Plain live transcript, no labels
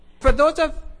For those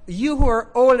of you who are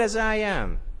old as I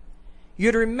am,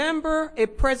 you'd remember a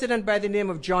president by the name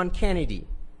of John Kennedy.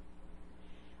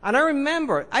 And I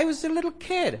remember, I was a little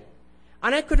kid,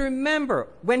 and I could remember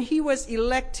when he was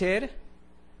elected,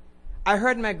 I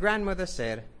heard my grandmother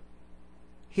said,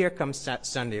 "Here comes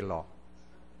Sunday law."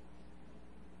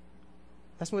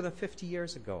 That's more than 50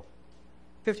 years ago,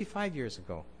 55 years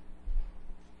ago.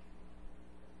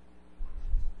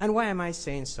 And why am I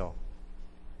saying so?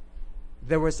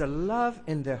 There was a love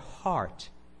in their heart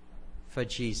for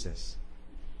Jesus.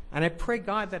 And I pray,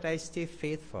 God, that I stay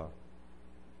faithful.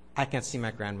 I can see my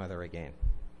grandmother again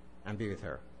and be with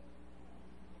her.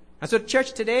 And so,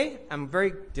 church, today, I'm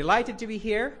very delighted to be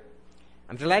here.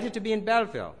 I'm delighted to be in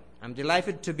Belleville. I'm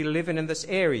delighted to be living in this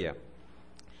area.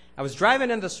 I was driving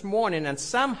in this morning, and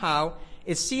somehow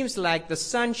it seems like the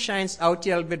sun shines out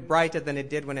here a little bit brighter than it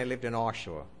did when I lived in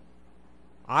Oshawa.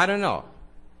 I don't know.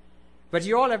 But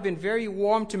you all have been very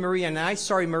warm to Marie and I.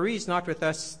 Sorry, Marie is not with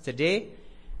us today.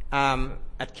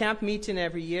 At camp meeting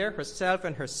every year, herself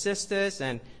and her sisters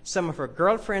and some of her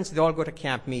girlfriends, they all go to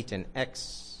camp meeting,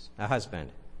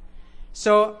 ex-husband.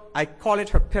 So I call it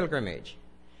her pilgrimage.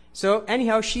 So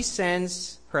anyhow, she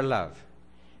sends her love.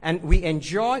 And we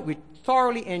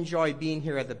thoroughly enjoy being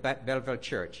here at the Belleville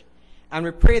Church. And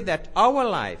we pray that our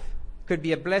life could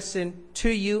be a blessing to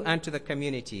you and to the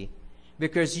community,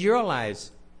 because your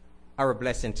lives are a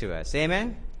blessing to us.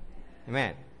 Amen?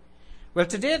 Amen. Well,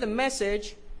 today the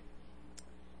message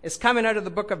is coming out of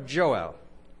the book of Joel.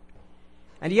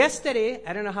 And yesterday,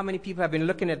 I don't know how many people have been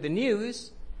looking at the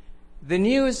news. The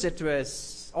news, it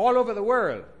was all over the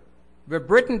world, where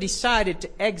Britain decided to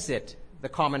exit the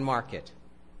common market.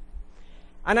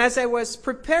 And as I was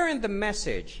preparing the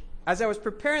message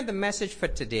for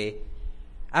today,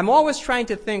 I'm always trying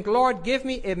to think, Lord, give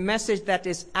me a message that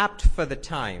is apt for the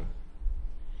time.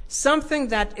 Something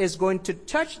that is going to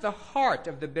touch the heart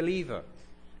of the believer,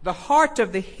 the heart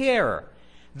of the hearer,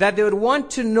 that they would want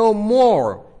to know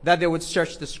more, that they would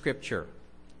search the Scripture.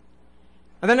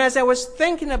 And then as I was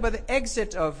thinking about the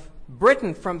exit of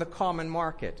Britain from the common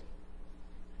market,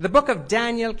 the book of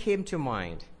Daniel came to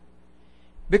mind.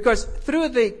 Because through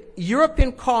the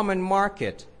European common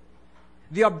market,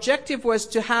 the objective was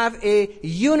to have a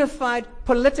unified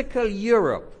political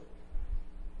Europe.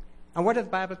 And what does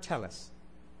the Bible tell us?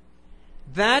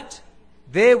 That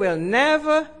they will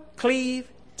never cleave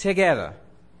together.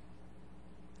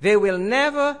 They will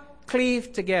never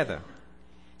cleave together.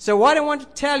 So what I want to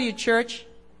tell you, church,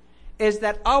 is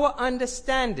that our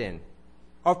understanding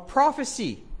of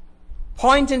prophecy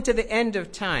pointing to the end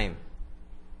of time,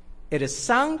 it is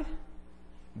sound,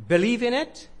 believe in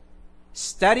it,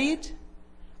 study it,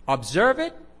 observe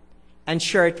it, and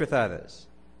share it with others.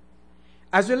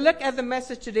 As we look at the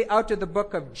message today out of the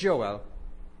book of Joel,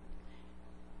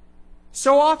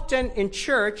 so often in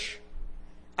church,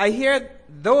 I hear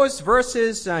those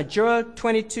verses, Joel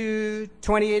 22,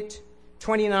 28,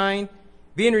 29,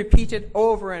 being repeated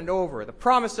over and over, the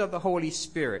promise of the Holy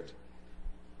Spirit.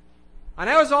 And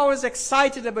I was always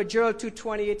excited about Joel 2,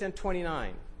 28 and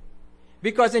 29.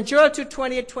 Because in Joel 2,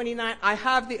 28, 29, I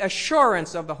have the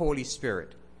assurance of the Holy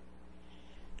Spirit.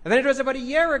 And then it was about a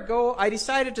year ago, I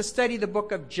decided to study the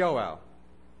book of Joel.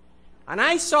 And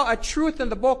I saw a truth in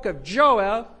the book of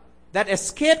Joel that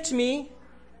escaped me,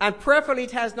 and prayerfully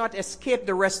it has not escaped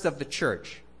the rest of the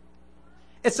church.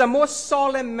 It's a most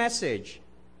solemn message.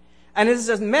 And it is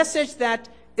a message that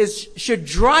should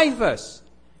drive us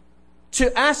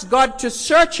to ask God to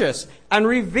search us and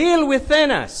reveal within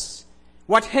us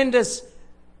what hinders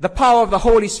the power of the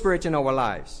Holy Spirit in our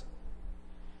lives.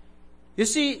 You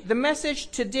see, the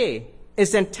message today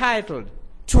is entitled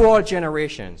To All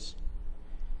Generations.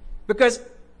 Because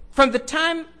from the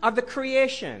time of the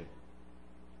creation,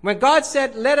 when God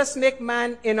said, let us make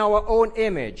man in our own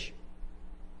image,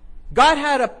 God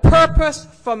had a purpose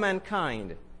for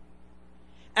mankind.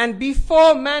 And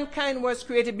before mankind was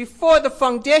created, before the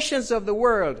foundations of the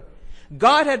world,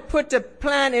 God had put a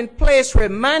plan in place where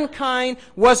mankind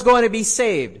was going to be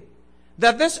saved.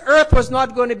 That this earth was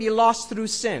not going to be lost through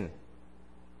sin.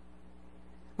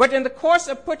 But in the course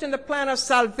of putting the plan of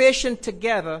salvation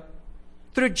together,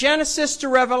 through Genesis to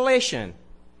Revelation,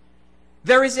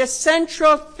 there is a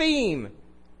central theme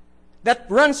that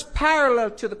runs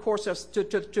parallel to the course of to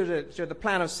the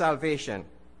plan of salvation.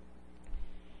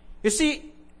 You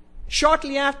see,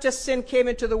 shortly after sin came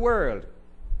into the world,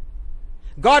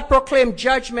 God proclaimed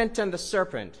judgment on the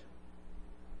serpent.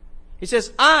 He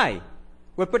says, I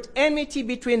will put enmity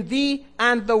between thee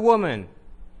and the woman,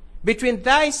 between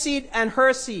thy seed and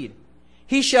her seed.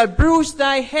 He shall bruise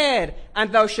thy head,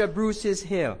 and thou shalt bruise his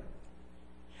heel.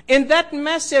 In that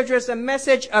message was a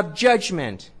message of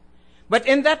judgment, But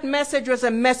in that message was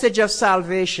a message of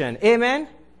salvation. Amen?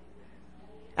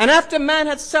 And after man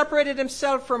had separated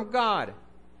himself from God,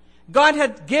 God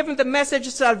had given the message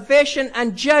of salvation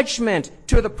and judgment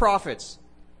to the prophets.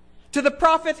 To the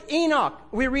prophet Enoch,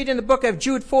 we read in the book of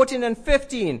Jude 14 and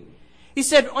 15, he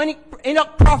said,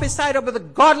 Enoch prophesied over the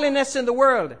godliness in the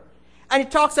world. And he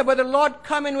talks about the Lord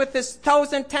coming with his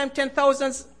 1,000,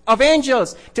 10,000s of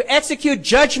angels to execute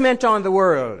judgment on the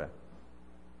world.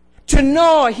 To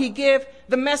Noah, he gave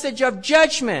the message of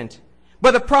judgment,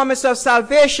 but the promise of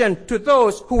salvation to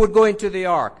those who would go into the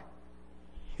ark.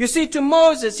 You see, to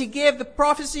Moses, he gave the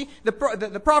prophecy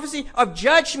of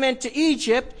judgment to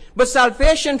Egypt, but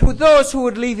salvation to those who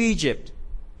would leave Egypt.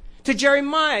 To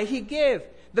Jeremiah, he gave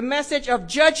the message of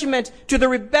judgment to the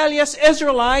rebellious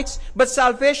Israelites, but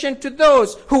salvation to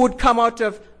those who would come out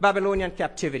of Babylonian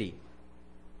captivity.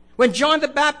 When John the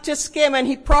Baptist came and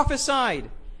he prophesied,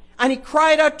 and he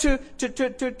cried out to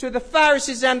the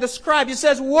Pharisees and the scribes, he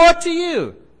says, "Woe to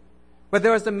you!" But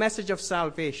there was the message of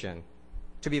salvation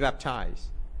to be baptized.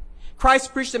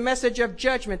 Christ preached the message of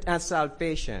judgment and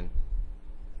salvation.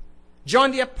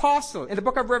 John the Apostle, in the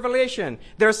book of Revelation,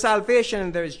 there is salvation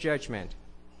and there is judgment.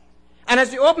 And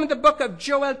as we open the book of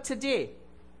Joel today,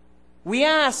 we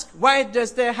ask, why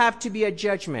does there have to be a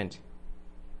judgment?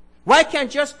 Why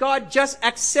can't God just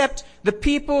accept the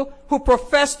people who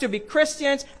profess to be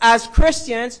Christians as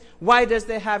Christians? Why does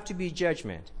there have to be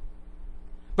judgment?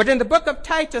 But in the book of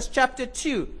Titus, chapter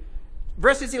 2,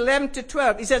 verses 11 to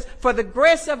 12, he says, "For the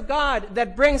grace of God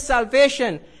that brings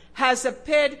salvation has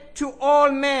appeared to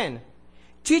all men,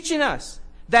 teaching us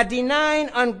that denying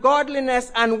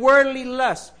ungodliness and worldly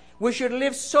lust, we should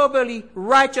live soberly,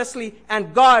 righteously,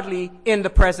 and godly in the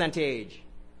present age."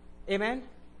 Amen?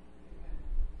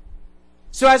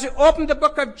 So as we open the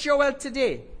book of Joel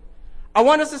today, I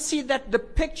want us to see that the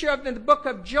picture in the book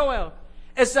of Joel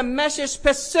is a message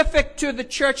specific to the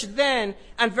church then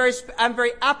and very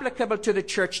applicable to the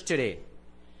church today.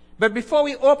 But before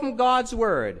we open God's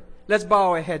word, let's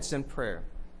bow our heads in prayer.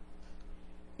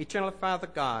 Eternal Father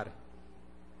God,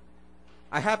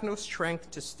 I have no strength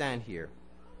to stand here.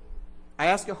 I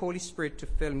ask your Holy Spirit to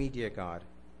fill me, dear God.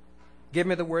 Give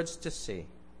me the words to say.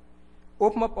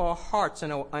 Open up our hearts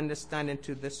and our understanding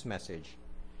to this message.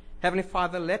 Heavenly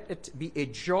Father, let it be a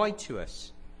joy to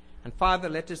us. And Father,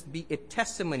 let us be a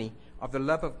testimony of the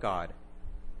love of God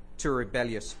to a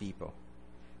rebellious people.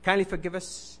 Kindly forgive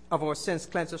us of our sins,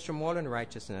 cleanse us from all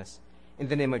unrighteousness. In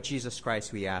the name of Jesus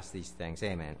Christ, we ask these things.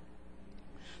 Amen.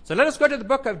 So let us go to the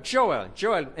book of Joel.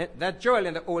 Joel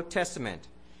in the Old Testament.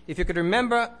 If you could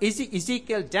remember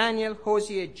Ezekiel, Daniel,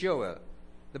 Hosea, Joel.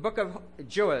 The book of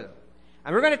Joel.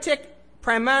 And we're going to take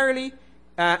primarily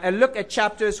a look at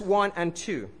chapters 1 and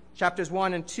 2. Chapters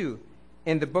 1 and 2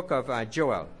 in the book of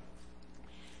Joel.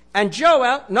 And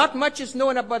Joel, not much is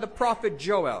known about the prophet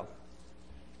Joel.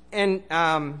 In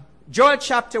Joel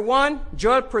chapter 1,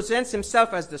 Joel presents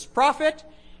himself as this prophet.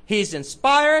 He's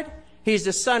inspired. He's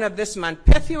the son of this man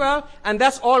Pethuel. And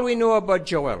that's all we know about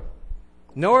Joel.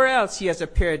 Nowhere else he has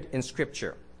appeared in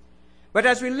Scripture. But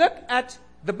as we look at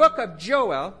the book of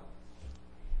Joel,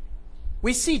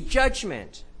 we see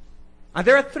judgment. And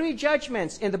there are 3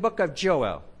 judgments in the book of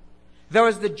Joel. There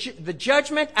was the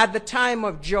judgment at the time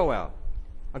of Joel,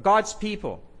 God's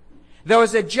people. There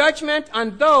was a judgment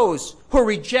on those who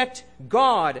reject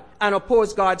God and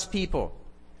oppose God's people.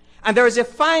 And there is a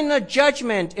final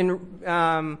judgment in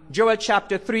Joel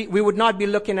chapter 3 we would not be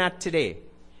looking at today.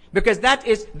 Because that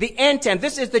is the end time.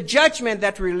 This is the judgment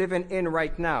that we're living in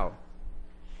right now.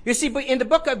 You see, but in the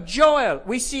book of Joel,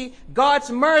 we see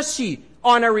God's mercy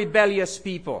on a rebellious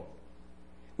people.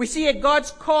 We see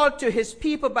God's call to his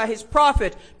people by his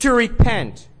prophet to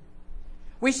repent.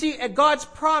 We see God's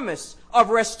promise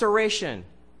of restoration.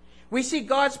 We see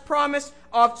God's promise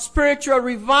of spiritual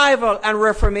revival and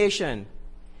reformation.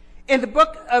 In the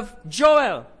book of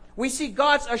Joel, we see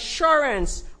God's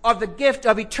assurance of the gift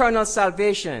of eternal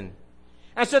salvation.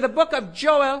 And so the book of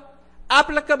Joel,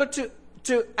 applicable to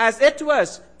as it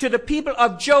was to the people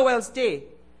of Joel's day,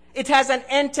 it has an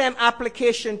end-time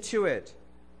application to it.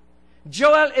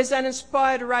 Joel is an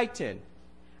inspired writing.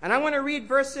 And I'm going to read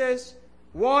verses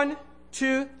 1,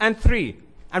 2, and 3.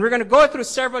 And we're going to go through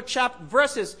several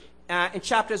verses in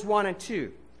chapters 1 and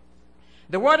 2.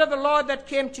 The word of the Lord that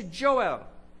came to Joel,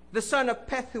 the son of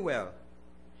Pethuel.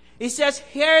 He says,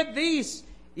 "Hear these,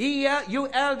 ye you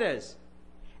elders,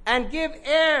 and give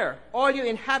ear, all you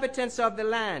inhabitants of the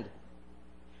land.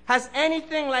 Has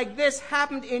anything like this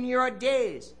happened in your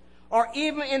days, or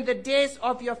even in the days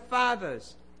of your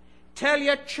fathers? Tell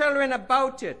your children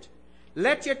about it.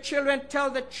 Let your children tell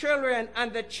the children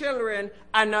and the children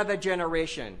another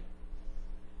generation."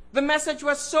 The message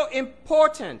was so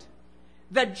important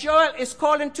that Joel is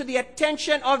calling to the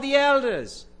attention of the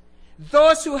elders,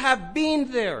 those who have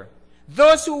been there,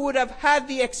 those who would have had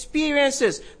the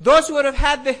experiences, those who would have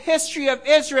had the history of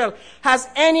Israel. Has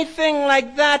anything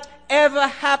like that ever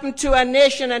happened to a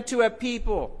nation and to a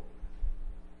people?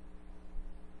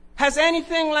 Has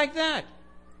anything like that?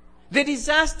 The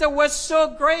disaster was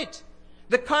so great.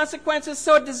 The consequences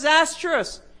so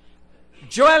disastrous.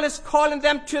 Joel is calling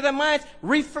them to the mind.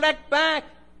 Reflect back.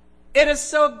 It is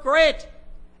so great.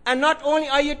 And not only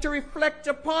are you to reflect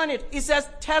upon it, he says,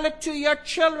 tell it to your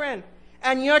children,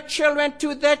 and your children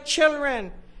to their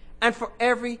children, and for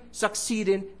every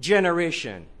succeeding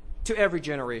generation, to every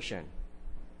generation.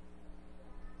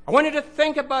 I want you to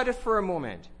think about it for a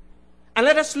moment. And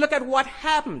let us look at what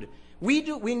happened. We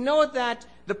know that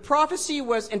the prophecy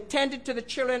was intended to the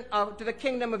children to the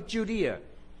kingdom of Judea.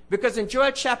 Because in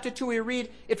Joel chapter 2 we read,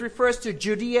 it refers to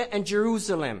Judea and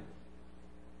Jerusalem.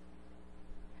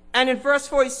 And in verse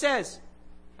 4 he says,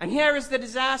 and here is the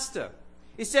disaster.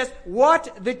 He says,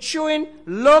 what the chewing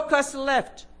locust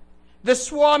left, the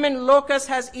swarming locust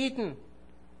has eaten.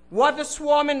 What the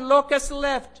swarming locust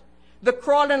left, the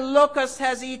crawling locust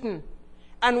has eaten.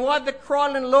 And what the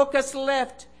crawling locust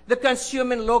left, the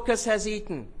consuming locust has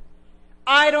eaten.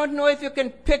 I don't know if you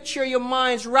can picture your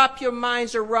minds, wrap your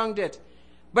minds around it.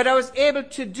 But I was able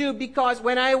to do, because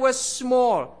when I was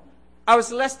small, I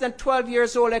was less than 12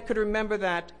 years old, I could remember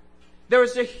that. There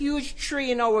was a huge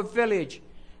tree in our village,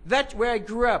 that where I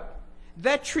grew up.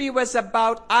 That tree was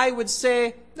about, I would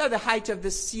say, not the height of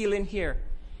the ceiling here.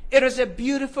 It was a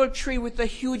beautiful tree with a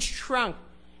huge trunk.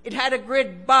 It had a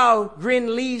great bough,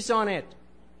 green leaves on it.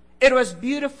 It was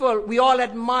beautiful. We all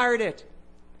admired it.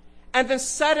 And then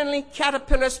suddenly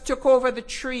caterpillars took over the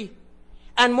tree.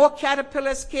 And more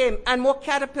caterpillars came, and more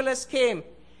caterpillars came.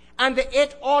 And they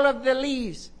ate all of the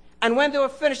leaves. And when they were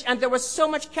finished, and there was so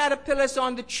much caterpillars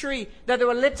on the tree that they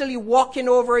were literally walking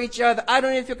over each other. I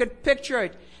don't know if you could picture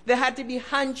it. There had to be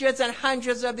hundreds and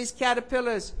hundreds of these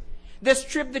caterpillars. They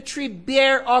stripped the tree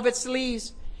bare of its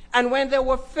leaves. And when they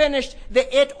were finished, they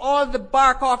ate all the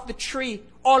bark off the tree,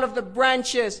 all of the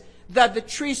branches, that the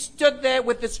tree stood there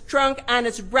with its trunk and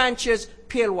its branches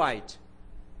pale white.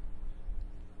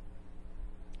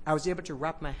 I was able to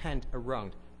wrap my hand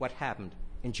around what happened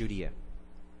in Judea.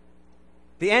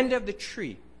 The end of the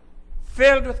tree,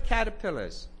 filled with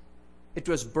caterpillars, it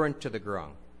was burnt to the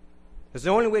ground. It's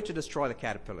the only way to destroy the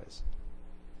caterpillars.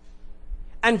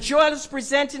 And Joel is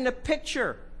presenting a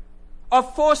picture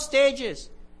of 4 stages.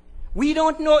 We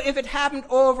don't know if it happened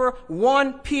over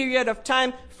one period of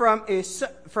time, from a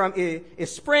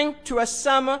spring to a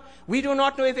summer. We do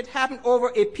not know if it happened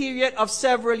over a period of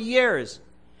several years.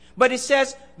 But it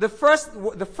says the first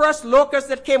locust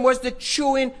that came was the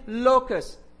chewing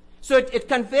locust. So it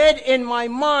conveyed in my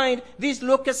mind, these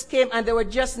locusts came and they were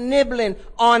just nibbling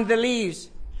on the leaves.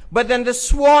 But then the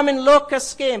swarming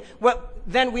locusts came. Well,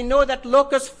 then we know that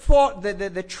locusts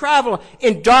they travel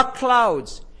in dark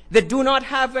clouds. They do not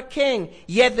have a king,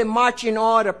 yet they march in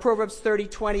order. Proverbs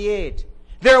 30:28.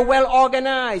 They're well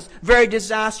organized, very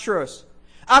disastrous.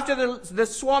 After the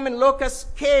swarming locusts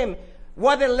came,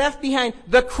 what they left behind,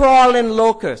 the crawling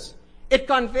locust. It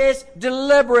conveys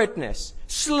deliberateness,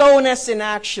 slowness in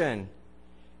action,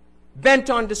 bent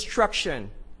on destruction.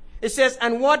 It says,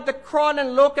 and what the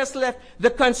crawling locust left, the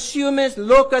consuming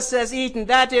locust has eaten.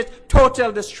 That is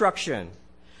total destruction.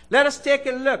 Let us take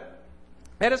a look.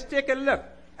 Let us take a look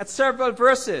at several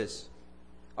verses.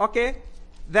 Okay?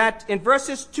 That in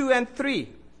verses 2 and 3,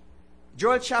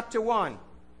 Joel chapter 1.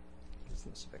 Let's see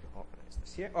if I can organize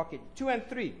this here. Okay, 2 and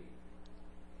 3.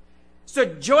 So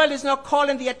Joel is now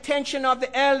calling the attention of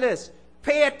the elders.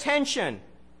 Pay attention.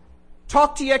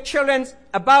 Talk to your children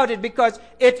about it, because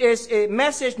it is a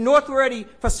message noteworthy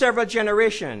for several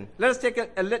generations. Let's take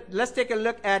a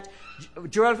look at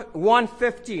Joel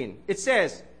 1:15. It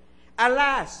says,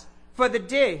 alas, for the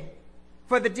day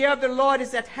of the Lord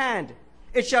is at hand.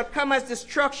 It shall come as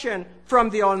destruction from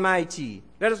the Almighty.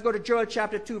 Let us go to Joel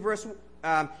chapter 2,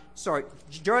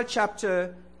 Joel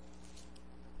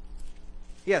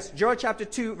chapter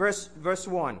 2, verse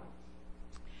 1.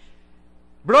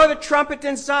 Blow the trumpet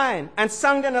in Zion, and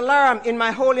sound an alarm in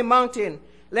my holy mountain.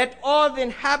 Let all the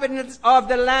inhabitants of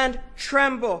the land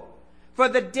tremble, for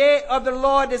the day of the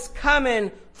Lord is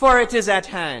coming, for it is at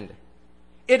hand.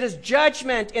 It is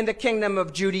judgment in the kingdom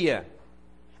of Judea.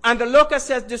 And the locust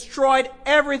has destroyed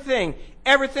everything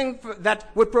that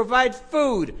would provide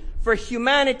food for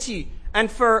humanity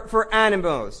and for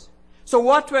animals. So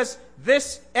what was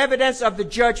this evidence of the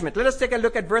judgment? Let us take a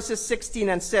look at verses 16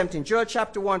 and 17. Joel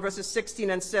chapter 1, verses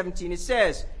 16 and 17. It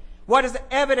says, what is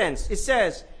the evidence? It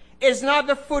says, Is not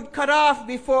the food cut off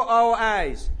before our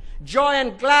eyes? Joy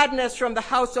and gladness from the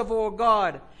house of our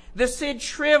God. The seed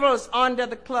shrivels under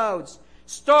the clouds.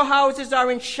 Storehouses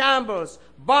are in shambles.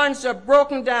 Barns are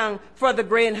broken down, for the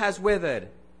grain has withered.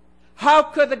 How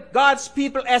could God's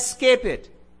people escape it?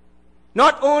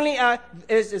 Not only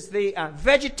is the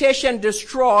vegetation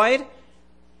destroyed,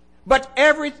 but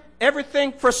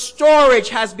everything for storage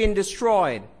has been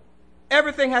destroyed.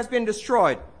 Everything has been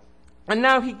destroyed. And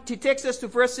now he takes us to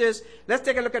verses, let's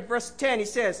take a look at verse 10. He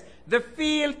says, the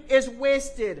field is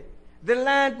wasted, the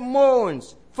land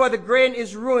mourns, for the grain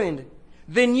is ruined.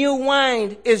 The new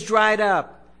wine is dried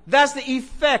up. That's the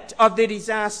effect of the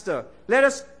disaster. Let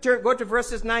us go to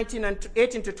verses 19 and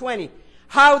 18 to 20.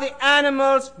 How the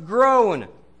animals groan.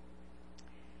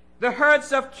 The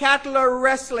herds of cattle are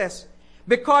restless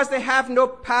because they have no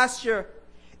pasture.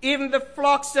 Even the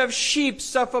flocks of sheep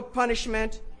suffer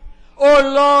punishment.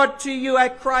 O Lord, to you I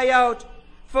cry out,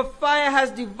 for fire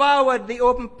has devoured the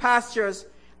open pastures,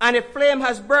 and a flame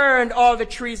has burned all the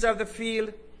trees of the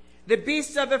field. The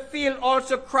beasts of the field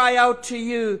also cry out to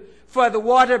you, for the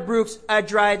water brooks are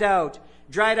dried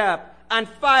up, and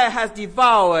fire has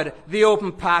devoured the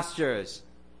open pastures.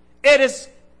 It is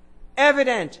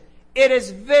evident, it is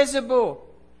visible,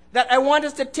 that I want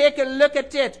us to take a look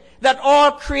at it, that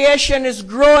all creation is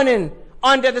groaning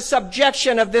under the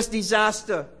subjection of this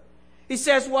disaster. He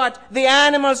says what? The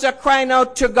animals are crying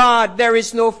out to God, there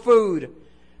is no food.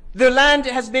 The land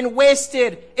has been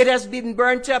wasted. It has been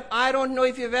burnt up. I don't know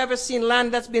if you've ever seen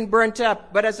land that's been burnt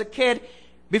up, but as a kid,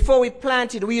 before we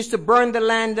planted, we used to burn the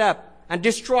land up and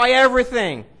destroy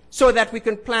everything so that we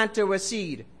can plant our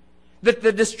seed.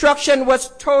 The destruction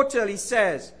was total, he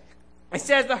says. It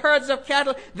says the herds of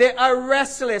cattle, they are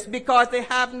restless because they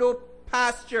have no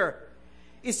pasture.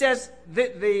 He says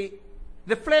the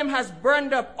flame has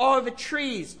burned up all the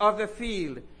trees of the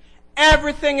field.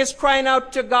 Everything is crying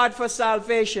out to God for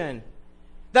salvation.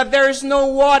 That there is no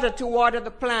water to water the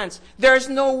plants. There is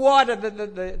no water.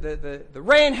 The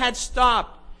rain had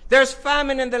stopped. There's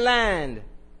famine in the land.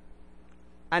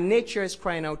 And nature is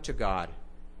crying out to God.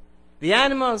 The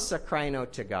animals are crying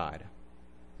out to God.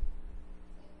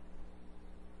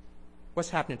 What's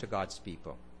happening to God's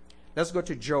people? Let's go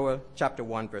to Joel chapter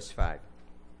 1 verse 5.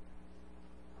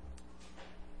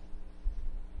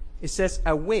 It says,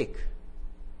 awake,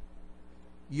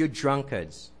 you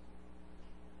drunkards,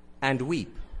 and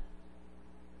weep,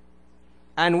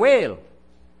 and wail,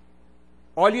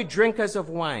 all you drinkers of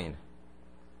wine,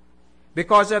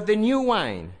 because of the new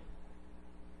wine,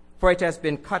 for it has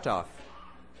been cut off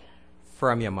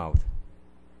from your mouth.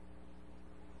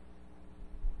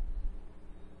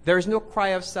 There is no cry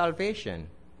of salvation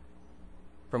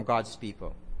from God's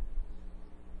people.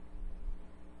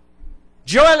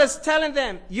 Joel is telling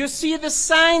them, you see the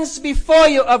signs before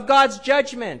you of God's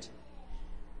judgment,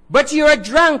 but you're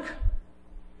drunk.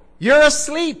 You're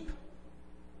asleep.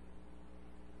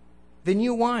 The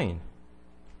new wine.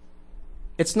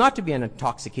 It's not to be an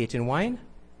intoxicating wine.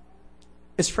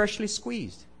 It's freshly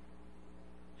squeezed.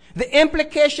 The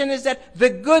implication is that the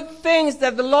good things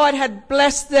that the Lord had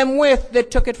blessed them with, they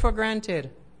took it for granted.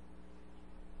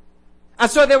 And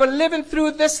so they were living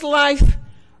through this life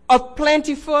of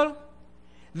plentiful.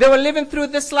 They were living through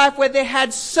this life where they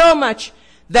had so much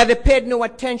that they paid no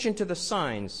attention to the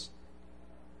signs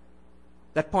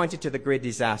that pointed to the great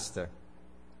disaster.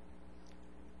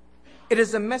 It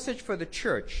is a message for the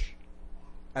church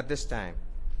at this time.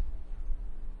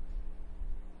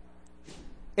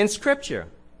 In Scripture,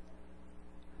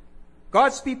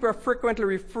 God's people are frequently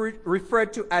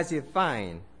referred to as a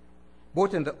vine,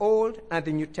 both in the Old and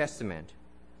the New Testament.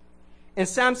 In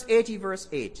Psalms 80 verse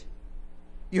 8,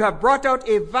 you have brought out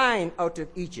a vine out of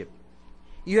Egypt.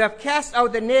 You have cast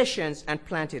out the nations and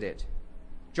planted it.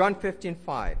 John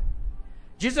 15:5.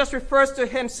 Jesus refers to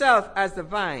himself as the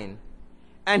vine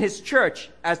and his church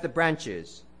as the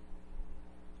branches.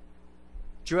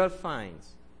 Joel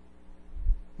finds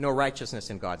no righteousness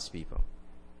in God's people.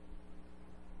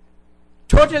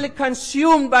 Totally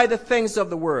consumed by the things of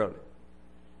the world.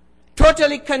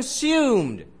 Totally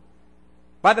consumed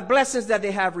by the blessings that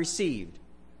they have received.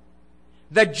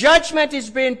 The judgment is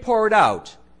being poured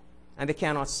out, and they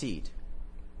cannot see it.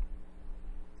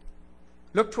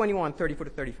 Luke 21, 34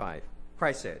 to 35.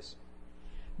 Christ says,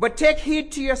 but take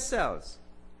heed to yourselves,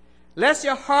 lest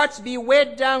your hearts be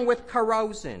weighed down with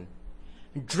carousing,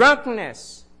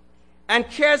 drunkenness, and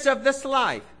cares of this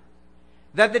life,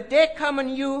 that the day come on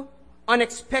you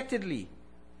unexpectedly,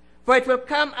 for it will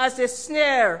come as a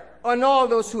snare on all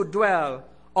those who dwell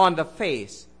on the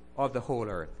face of the whole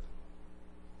earth.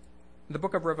 The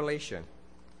book of Revelation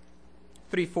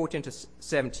 3:14 to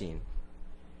 17.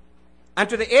 And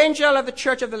to the angel of the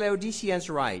church of the Laodiceans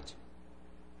write,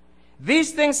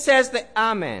 these things says the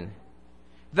Amen,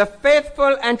 the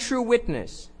faithful and true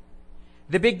witness,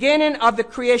 the beginning of the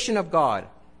creation of God.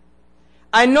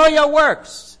 I know your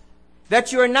works,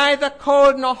 that you are neither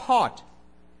cold nor hot.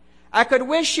 I could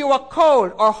wish you were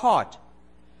cold or hot.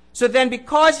 So then,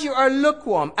 because you are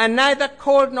lukewarm and neither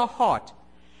cold nor hot,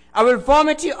 I will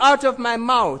vomit you out of my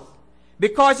mouth,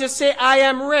 because you say, I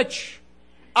am rich,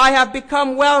 I have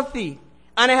become wealthy,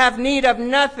 and I have need of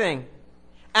nothing,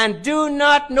 and do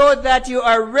not know that you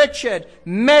are wretched,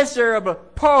 miserable,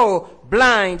 poor,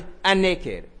 blind, and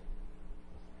naked.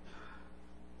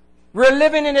 We're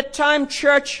living in a time,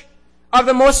 church, of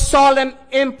the most solemn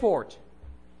import.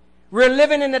 We're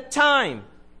living in a time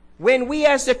when we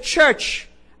as a church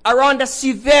are under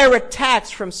severe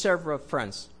attacks from several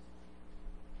fronts.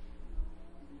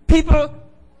 People,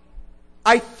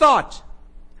 I thought,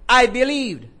 I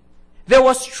believed, they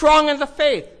were strong in the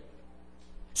faith.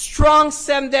 Strong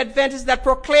Seventh-day Adventists that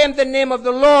proclaim the name of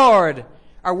the Lord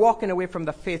are walking away from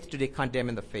the faith today,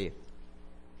 condemning the faith.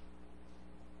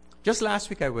 Just last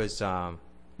week I was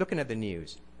looking at the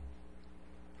news.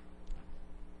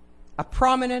 A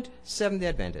prominent Seventh-day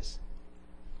Adventist,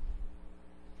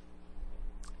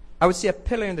 I would say a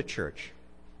pillar in the church,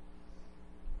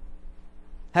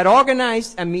 had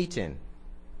organized a meeting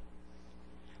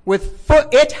with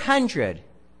 800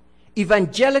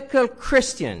 evangelical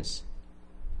Christians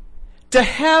to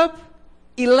help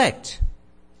elect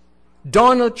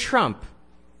Donald Trump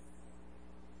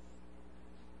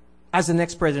as the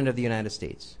next president of the United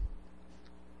States.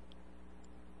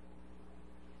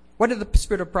 What did the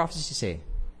spirit of prophecy say?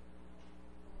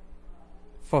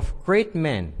 For great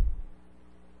men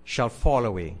shall fall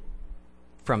away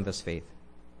from this faith.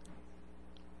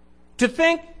 To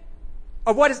think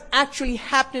of what is actually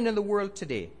happening in the world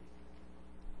today,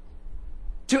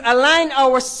 to align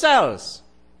ourselves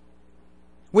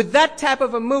with that type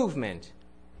of a movement,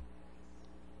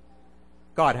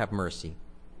 God have mercy.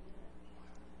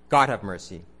 God have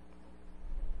mercy.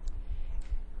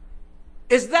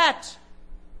 Is that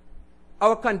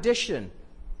our condition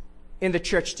in the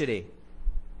church today?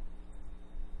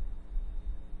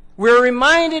 We're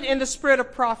reminded in the spirit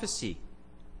of prophecy,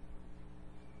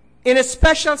 in a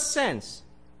special sense,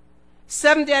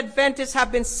 Seventh-day Adventists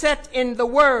have been set in the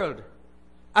world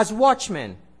as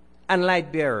watchmen and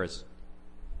light bearers.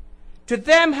 To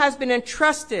them has been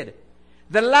entrusted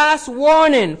the last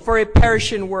warning for a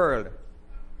perishing world.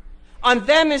 On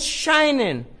them is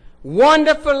shining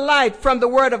wonderful light from the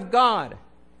Word of God.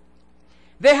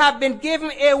 They have been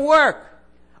given a work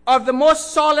of the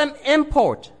most solemn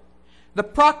import, the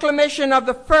proclamation of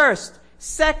the first,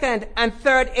 second, and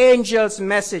third angels'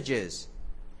 messages.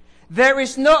 There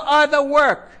is no other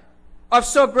work of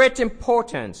so great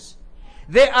importance.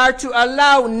 They are to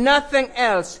allow nothing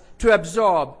else to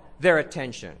absorb their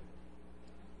attention.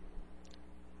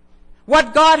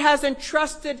 What God has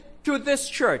entrusted to this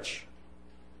church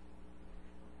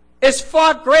is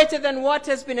far greater than what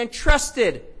has been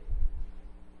entrusted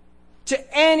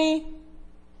to any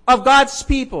of God's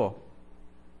people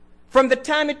from the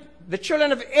time the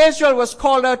children of Israel was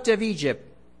called out of Egypt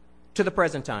to the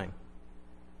present time.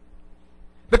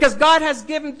 Because God has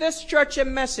given this church a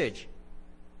message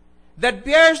that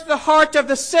bears the heart of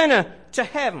the sinner to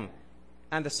heaven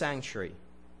and the sanctuary.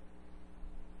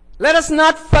 Let us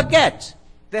not forget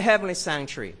the heavenly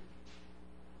sanctuary.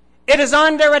 It is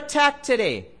under attack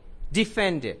today.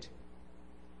 Defend it.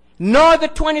 Nor the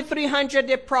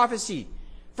 2300-day prophecy.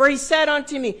 For he said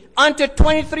unto me, unto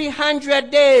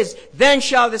 2300 days, then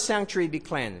shall the sanctuary be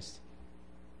cleansed.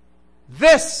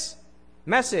 This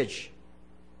message,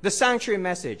 the sanctuary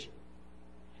message,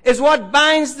 is what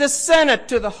binds the sinner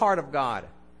to the heart of God.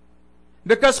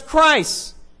 Because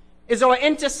Christ is our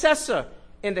intercessor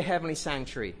in the heavenly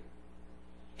sanctuary.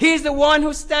 He's the one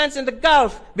who stands in the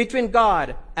gulf between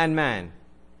God and man.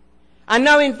 And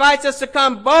now invites us to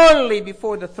come boldly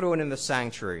before the throne in the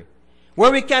sanctuary,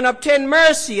 where we can obtain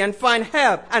mercy and find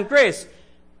help and grace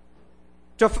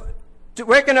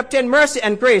where we can obtain mercy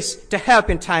and grace to help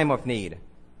in time of need.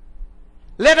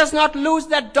 Let us not lose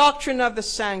that doctrine of the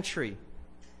sanctuary.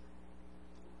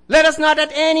 Let us not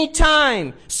at any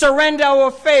time surrender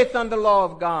our faith on the law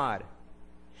of God.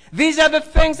 These are the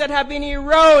things that have been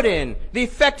eroding the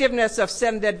effectiveness of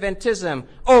Seventh-day Adventism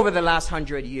over the last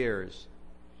 100 years.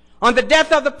 On the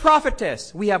death of the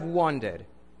prophetess, we have wandered.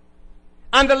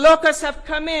 And the locusts have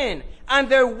come in, and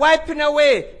they're wiping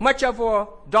away much of our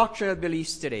doctrinal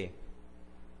beliefs today.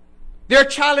 They're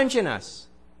challenging us.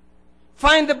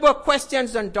 Find the book,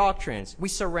 Questions on Doctrines. We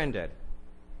surrendered.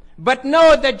 But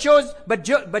know that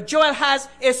Joel has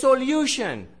a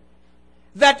solution.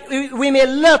 that we may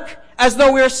look as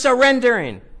though we're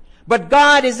surrendering. But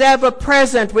God is ever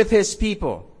present with his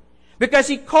people. Because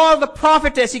he called the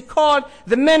prophetess, he called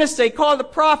the minister, he called the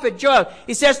prophet Joel.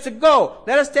 He says to go.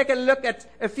 Let us take a look at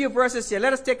a few verses here.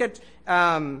 Let us take it,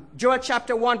 Joel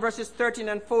chapter 1, verses 13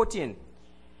 and 14.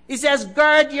 He says,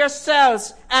 gird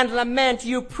yourselves and lament,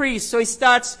 you priests. So he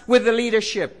starts with the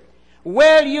leadership.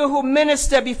 Wail, you who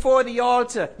minister before the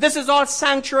altar. This is all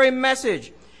sanctuary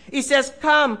message. He says,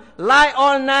 come, lie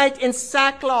all night in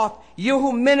sackcloth, you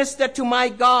who minister to my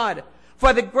God.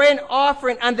 For the grain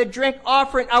offering and the drink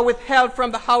offering are withheld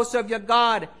from the house of your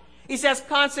God. He says,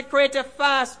 consecrate a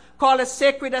fast, call a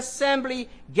sacred assembly,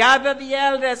 gather the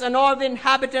elders and all the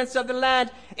inhabitants of the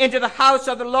land into the house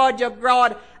of the Lord your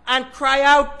God, and cry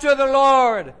out to the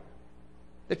Lord.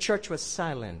 The church was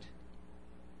silent.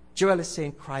 Joel is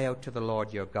saying, cry out to the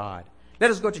Lord your God. Let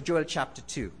us go to Joel chapter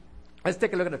 2. Let's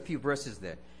take a look at a few verses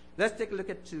there. Let's take a look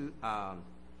at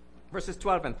verses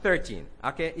 12 and 13.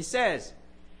 Okay, it says,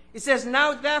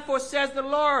 now therefore says the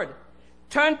Lord,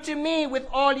 turn to me with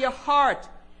all your heart,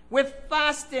 with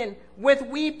fasting, with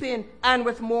weeping, and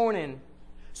with mourning.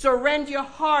 So rend your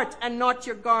heart and not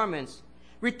your garments.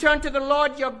 Return to the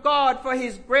Lord your God, for he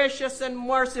is gracious and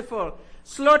merciful,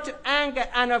 slow to anger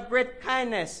and of great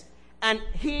kindness, and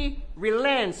he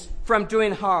relents from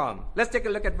doing harm. Let's take a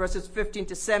look at verses 15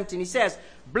 to 17. He says,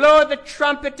 blow the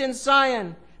trumpet in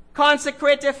Zion,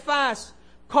 consecrate a fast,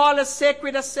 call a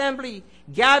sacred assembly,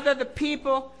 gather the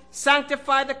people,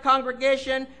 sanctify the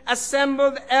congregation,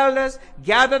 assemble the elders,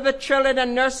 gather the children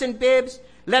and nursing babes.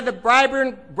 Let the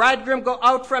bridegroom go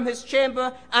out from his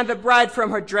chamber and the bride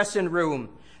from her dressing room.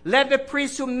 Let the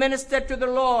priests who minister to the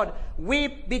Lord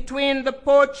weep between the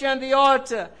porch and the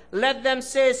altar. Let them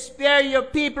say, spare your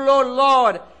people, O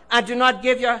Lord, and do not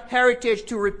give your heritage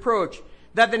to reproach,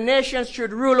 that the nations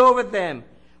should rule over them.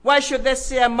 Why should they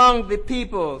say among the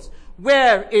peoples,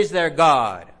 where is their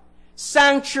God?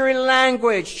 Sanctuary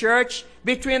language, church,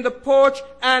 between the porch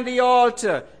and the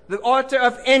altar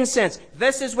of incense.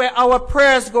 This is where our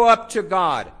prayers go up to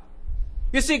God.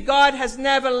 You see, God has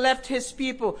never left his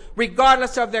people,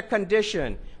 regardless of their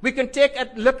condition. We can take a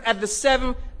look at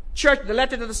the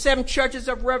letter to the 7 churches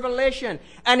of Revelation.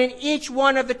 And in each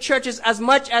one of the churches, as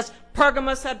much as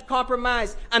Pergamos had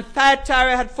compromised and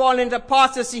Thyatira had fallen into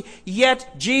apostasy,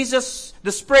 yet Jesus,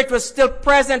 the Spirit, was still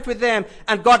present with them,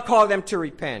 and God called them to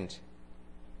repent.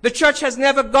 The church has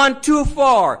never gone too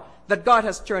far that God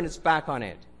has turned his back on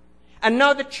it. And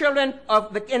now the children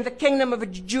in the kingdom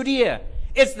of Judea,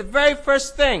 it's the very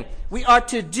first thing we are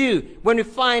to do when we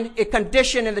find a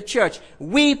condition in the church.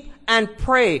 Weep and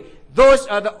pray. Those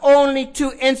are the only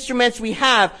 2 instruments we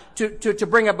have to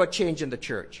bring about change in the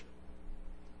church.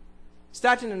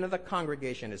 Starting another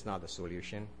congregation is not the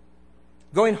solution.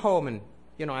 Going home and,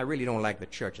 I really don't like the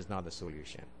church is not the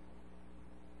solution.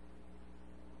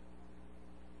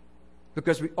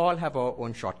 Because we all have our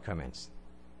own shortcomings.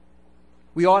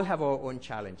 We all have our own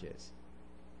challenges.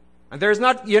 And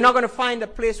you're not going to find a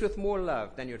place with more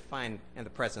love than you'd find in the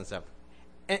presence of,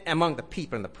 among the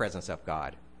people in the presence of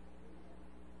God.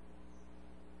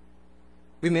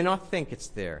 We may not think it's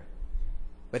there,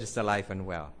 but it's alive and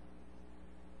well.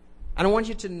 And I want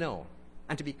you to know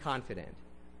and to be confident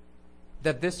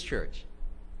that this church,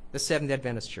 the Seventh-day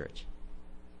Adventist Church,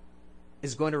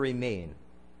 is going to remain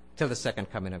till the second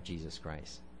coming of Jesus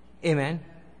Christ. Amen?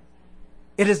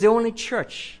 It is the only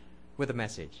church with a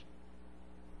message.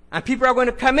 And people are going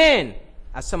to come in,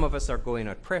 as some of us are going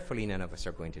out. Prayerfully, none of us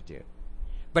are going to do.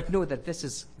 But know that this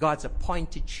is God's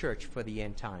appointed church for the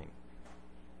end time.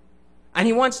 And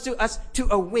he wants us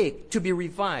to awake, to be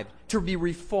revived, to be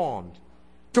reformed,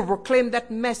 to proclaim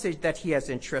that message that he has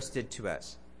entrusted to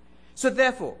us. So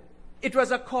therefore, it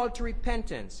was a call to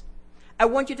repentance. I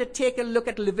want you to take a look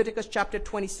at Leviticus chapter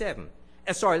 23.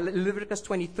 Leviticus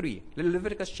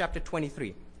chapter 23.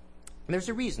 And there's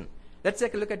a reason. Let's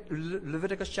take a look at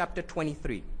Leviticus chapter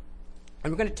 23.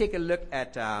 And we're going to take a look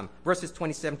at verses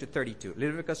 27 to 32.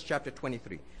 Leviticus chapter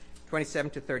 23,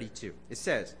 27 to 32. It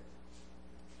says,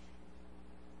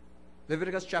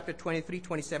 Leviticus chapter 23,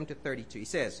 27 to 32. It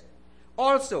says,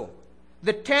 also,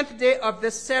 the 10th day of the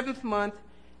 7th month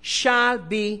shall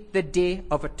be the day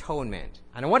of atonement.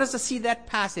 And I want us to see that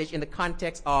passage in the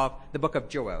context of the book of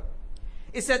Joel.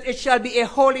 It says, it shall be a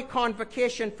holy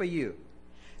convocation for you.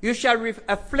 You shall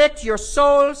afflict your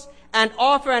souls and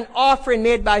offer an offering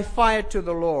made by fire to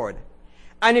the Lord.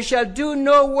 And you shall do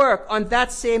no work on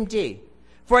that same day.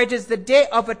 For it is the day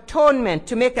of atonement,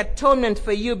 to make atonement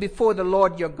for you before the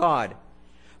Lord your God.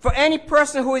 For any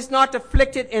person who is not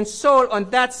afflicted in soul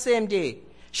on that same day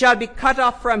shall be cut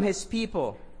off from his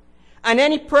people. And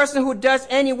any person who does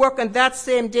any work on that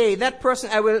same day, that person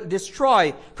I will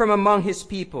destroy from among his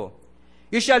people.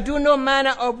 You shall do no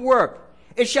manner of work.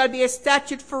 It shall be a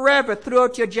statute forever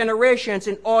throughout your generations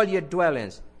in all your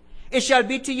dwellings. It shall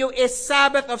be to you a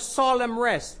Sabbath of solemn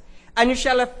rest. And you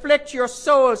shall afflict your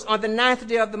souls on the 9th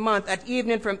day of the month. At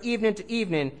evening, from evening to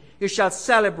evening, you shall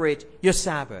celebrate your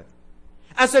Sabbath.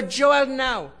 And so Joel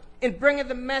now, in bringing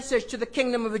the message to the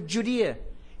kingdom of Judea,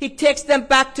 he takes them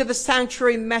back to the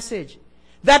sanctuary message.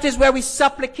 That is where we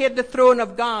supplicate the throne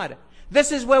of God.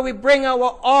 This is where we bring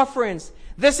our offerings.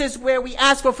 This is where we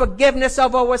ask for forgiveness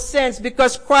of our sins,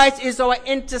 because Christ is our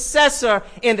intercessor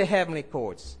in the heavenly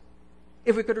courts.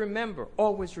 If we could remember,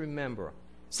 always remember,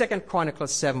 2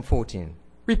 Chronicles 7:14.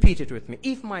 Repeat it with me.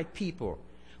 If my people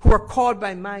who are called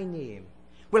by my name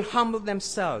will humble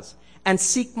themselves and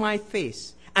seek my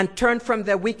face and turn from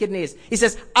their wickedness, he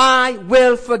says, I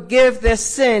will forgive their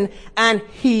sin and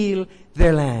heal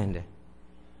their land.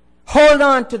 Hold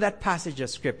on to that passage of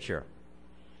Scripture.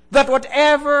 That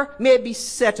whatever may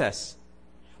beset us,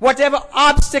 whatever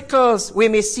obstacles we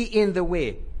may see in the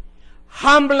way,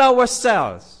 humble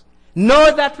ourselves,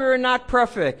 know that we are not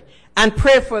perfect, and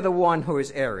pray for the one who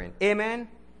is erring. Amen?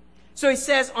 So he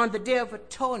says on the Day of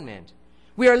Atonement,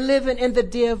 we are living in the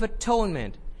Day of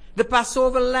Atonement. The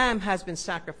Passover lamb has been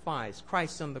sacrificed,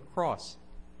 Christ on the cross.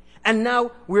 And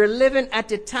now we're living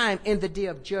at a time in the day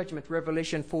of judgment,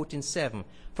 Revelation 14:7,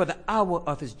 for the hour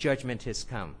of his judgment has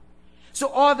come. So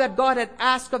all that God had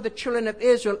asked of the children of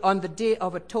Israel on the Day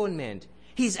of Atonement,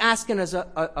 he's asking us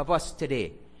of us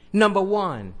today. Number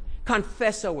one,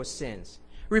 confess our sins.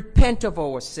 Repent of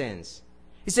our sins.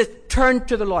 He says, turn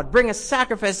to the Lord. Bring a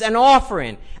sacrifice, an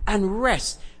offering, and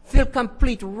rest. Feel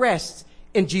complete rest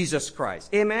in Jesus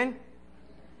Christ. Amen?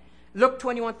 Luke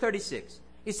 21:36.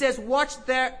 He says,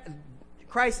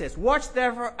 Christ says, watch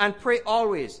therefore and pray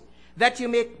always, that you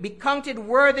may be counted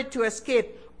worthy to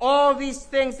escape all these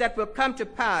things that will come to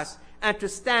pass and to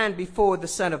stand before the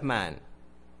Son of Man.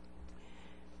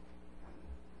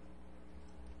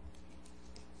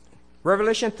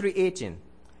 Revelation 3:18.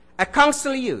 I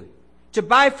counsel you to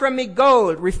buy from me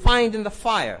gold refined in the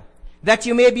fire, that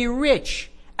you may be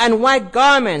rich, and white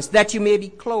garments, that you may be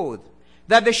clothed,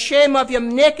 that the shame of your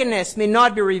nakedness may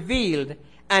not be revealed,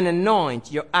 and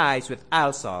anoint your eyes with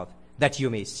alsalve, that you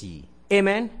may see.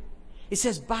 Amen? It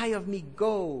says, buy of me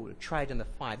gold tried in the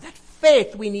fire. That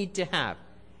faith we need to have.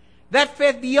 That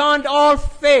faith beyond all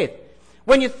faith.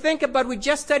 When you think about, we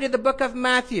just studied the book of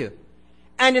Matthew.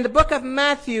 And in the book of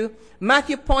Matthew,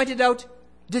 Matthew pointed out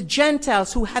the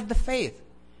Gentiles who had the faith.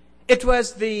 It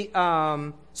was the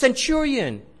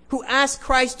centurion who asked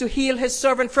Christ to heal his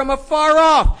servant from afar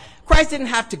off. Christ didn't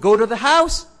have to go to the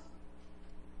house.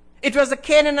 It was a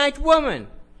Canaanite woman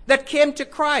that came to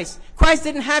Christ. Christ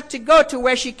didn't have to go to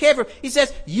where she came from. He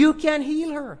says, you can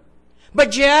heal her.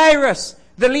 But Jairus,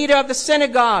 the leader of the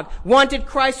synagogue, wanted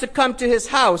Christ to come to his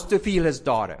house to heal his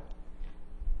daughter.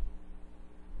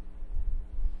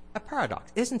 A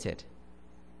paradox, isn't it?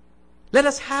 Let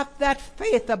us have that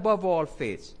faith above all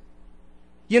faiths.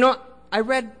 You know, I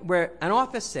read where an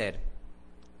author said,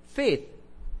 faith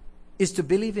is to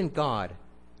believe in God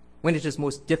when it is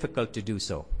most difficult to do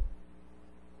so.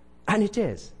 And it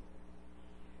is.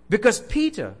 Because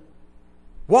Peter,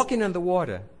 walking on the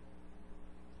water,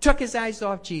 took his eyes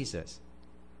off Jesus,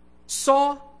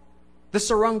 saw the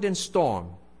surrounding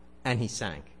storm, and he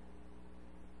sank.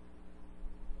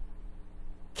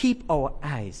 Keep our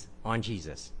eyes on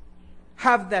Jesus.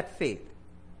 Have that faith.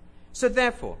 So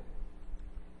therefore,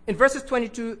 in verses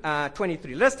 22,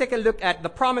 23, let's take a look at the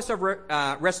promise of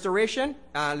restoration.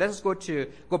 Let's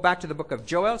go back to the book of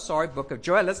Joel. Book of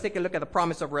Joel. Let's take a look at the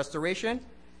promise of restoration.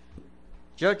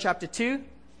 Joel chapter 2.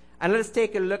 And let's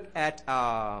take a look at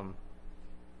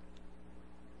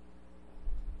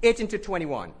 18 to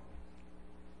 21.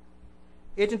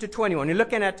 18 to 21. You're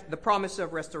looking at the promise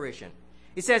of restoration.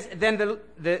 It says, then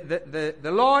the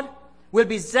Lord will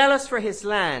be zealous for his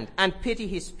land and pity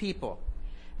his people.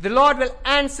 The Lord will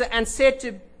answer and say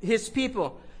to his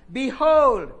people,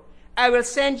 behold, I will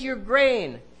send you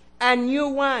grain and new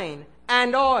wine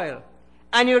and oil,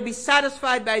 and you'll be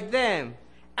satisfied by them.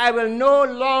 I will no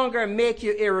longer make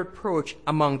you a reproach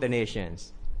among the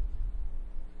nations.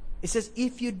 It says,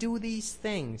 if you do these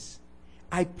things,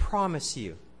 I promise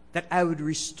you that I would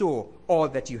restore all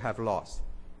that you have lost.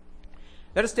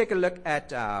 Let us take a look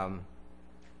at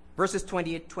verses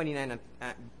 28, 29,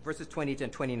 verses 28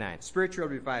 and 29. Spiritual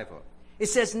revival. It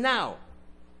says, now,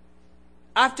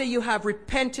 after you have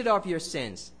repented of your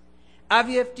sins,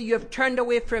 after you have turned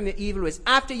away from your evil ways,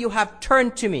 after you have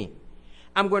turned to me,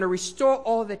 I'm going to restore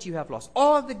all that you have lost,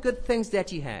 all the good things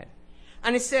that you had.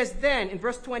 And it says then, in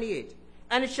verse 28,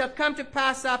 and it shall come to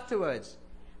pass afterwards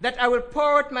that I will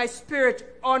pour out my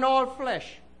Spirit on all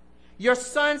flesh. Your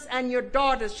sons and your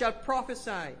daughters shall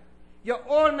prophesy. Your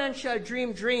old men shall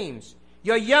dream dreams.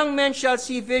 Your young men shall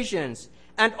see visions.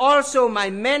 And also my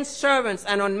men servants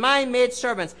and on my maid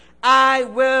servants I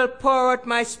will pour out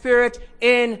my Spirit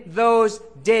in those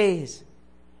days.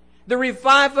 The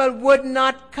revival would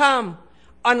not come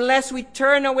unless we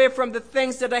turn away from the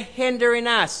things that are hindering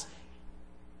us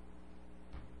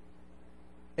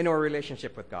in our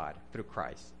relationship with God through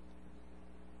Christ.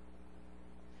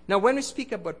 Now, when we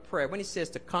speak about prayer, when he says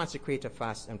to consecrate a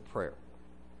fast and prayer,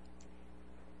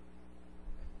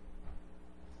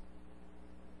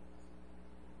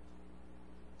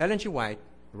 Ellen G. White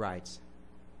writes,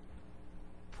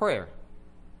 prayer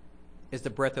is the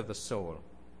breath of the soul.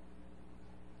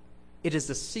 It is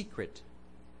the secret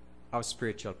of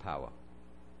spiritual power.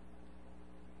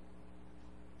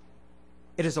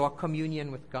 It is our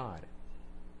communion with God.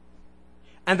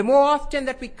 And the more often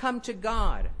that we come to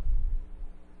God,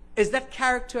 is that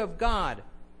character of God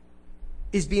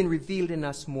is being revealed in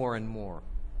us more and more.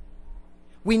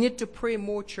 We need to pray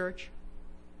more, church.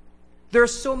 There are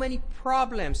so many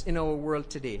problems in our world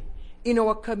today, in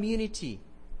our community,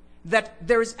 that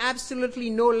there is absolutely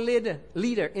no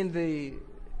leader in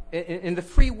the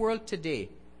free world today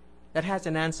that has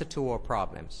an answer to our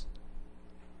problems.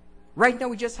 Right now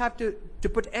we just have to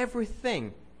put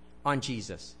everything on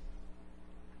Jesus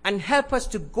and help us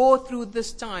to go through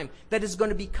this time that is going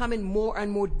to be becoming more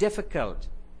and more difficult.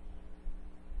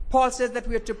 Paul says that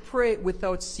we are to pray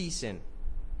without ceasing.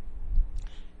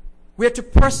 We are to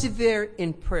persevere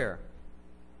in prayer.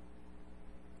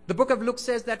 The book of Luke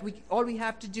says that all we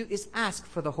have to do is ask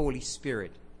for the Holy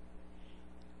Spirit.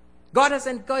 God has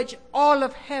engaged all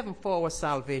of heaven for our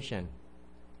salvation.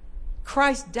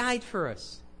 Christ died for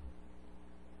us.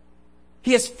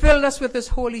 He has filled us with his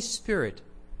Holy Spirit.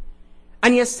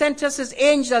 And he has sent us his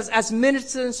angels as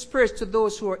ministering spirits to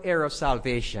those who are heirs of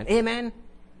salvation. Amen?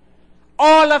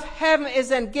 All of heaven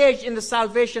is engaged in the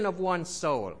salvation of one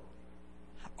soul.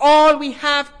 All we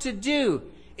have to do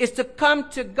is to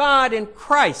come to God in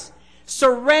Christ,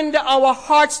 surrender our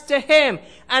hearts to him,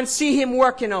 and see him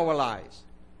work in our lives.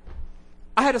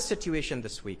 I had a situation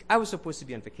this week. I was supposed to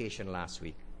be on vacation last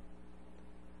week.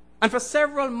 And for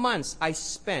several months I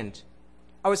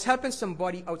was helping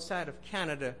somebody outside of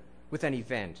Canada with an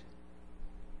event.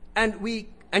 And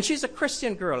she's a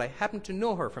Christian girl. I happen to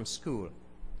know her from school.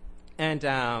 And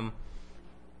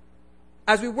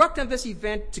as we worked on this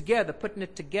event together, putting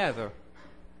it together,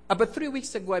 about 3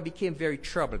 weeks ago I became very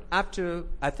troubled. After,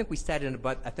 I think we started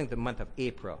in the month of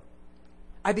April.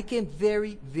 I became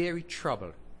very, very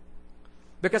troubled.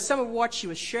 Because some of what she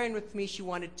was sharing with me she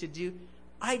wanted to do,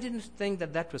 I didn't think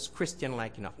that was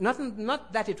Christian-like enough.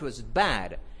 Not that it was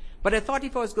bad, but I thought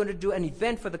if I was going to do an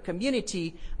event for the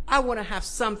community, I want to have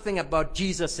something about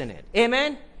Jesus in it.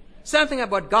 Amen? Something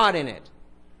about God in it.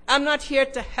 I'm not here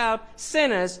to help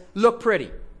sinners look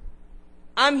pretty.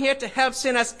 I'm here to help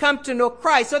sinners come to know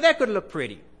Christ so they could look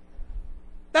pretty.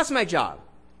 That's my job.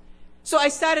 So I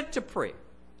started to pray.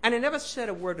 And I never said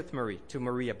a word with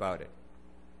Marie about it.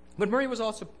 But Marie was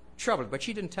also troubled, but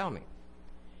she didn't tell me.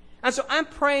 And so I'm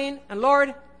praying, and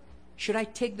Lord, should I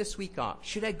take this week off?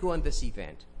 Should I go on this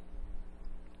event?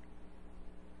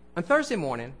 On Thursday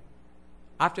morning,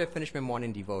 after I finished my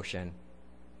morning devotion,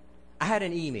 I had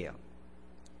an email.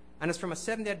 And it's from a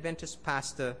Seventh-day Adventist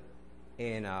pastor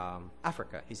in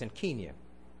Africa. He's in Kenya.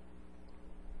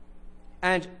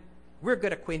 And we're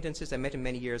good acquaintances. I met him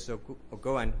many years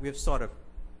ago, and we've sort of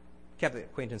kept the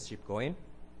acquaintanceship going.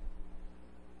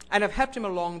 And I've helped him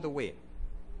along the way.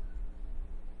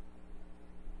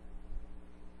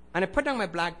 And I put down my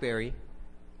BlackBerry.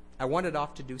 I wandered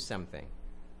off to do something.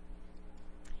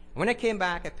 When I came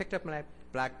back, I picked up my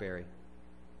BlackBerry.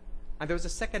 And there was a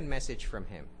second message from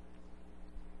him.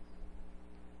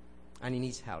 And he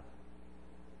needs help.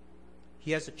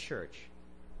 He has a church.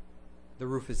 The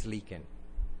roof is leaking.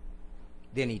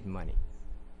 They need money.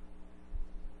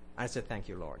 And I said, thank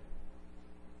you, Lord.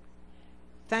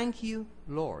 Thank you,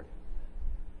 Lord.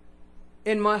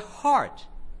 In my heart,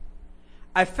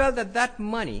 I felt that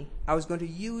money I was going to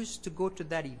use to go to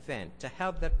that event, to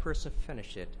help that person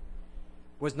finish it,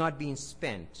 was not being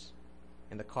spent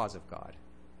in the cause of God.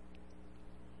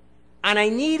 And I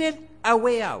needed a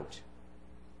way out.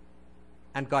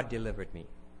 And God delivered me.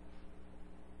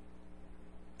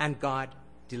 And God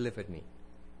delivered me.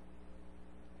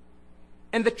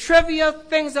 And the trivial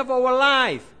things of our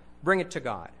life, bring it to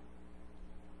God.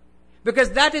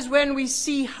 Because that is when we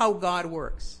see how God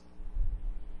works.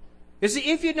 You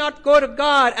see, if you not go to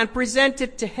God and present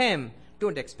it to him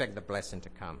don't expect the blessing to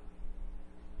come.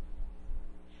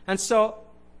 And so,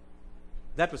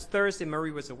 that was Thursday.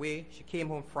 Marie was away. She came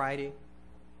home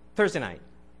Thursday night.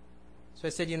 So I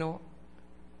said,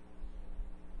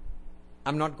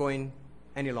 I'm not going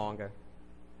any longer.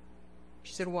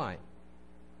 She said, why?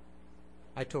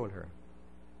 I told her.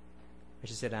 And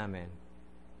she said, amen.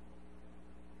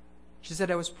 She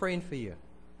said, I was praying for you.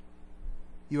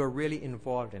 You are really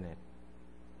involved in it.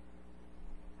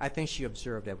 I think she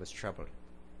observed I was troubled.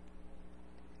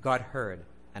 God heard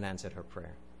and answered her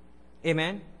prayer.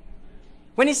 Amen?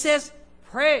 When he says,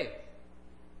 pray,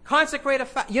 consecrate a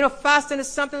fast. Fasting is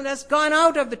something that's gone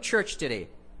out of the church today.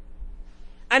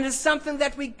 And it's something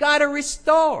that we got to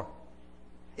restore.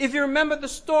 If you remember the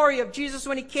story of Jesus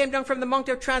when he came down from the Mount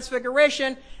of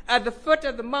Transfiguration, at the foot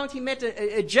of the mount he met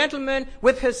a gentleman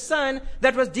with his son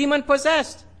that was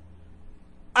demon-possessed.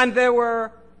 And there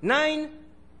were 9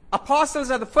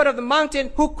 apostles at the foot of the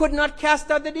mountain who could not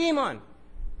cast out the demon.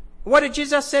 What did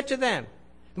Jesus say to them?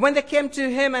 When they came to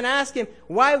him and asked him,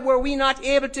 why were we not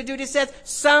able to do this? He says,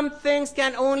 some things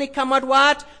can only come out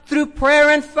what? Through prayer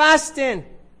and fasting.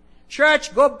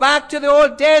 Church, go back to the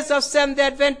old days of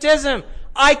Seventh-day Adventism.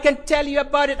 I can tell you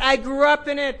about it. I grew up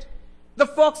in it. The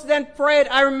folks then prayed.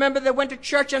 I remember they went to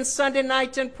church on Sunday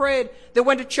night and prayed. They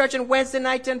went to church on Wednesday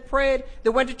night and prayed. They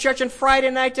went to church on Friday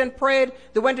night and prayed.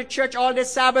 They went to church all day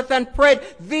Sabbath and prayed.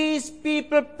 These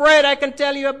people prayed. I can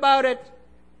tell you about it.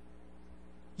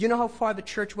 You know how far the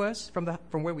church was from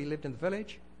where we lived in the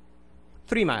village?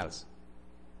 3 miles.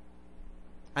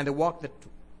 And they walked that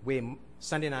way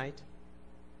Sunday night,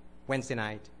 Wednesday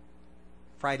night,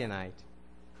 Friday night,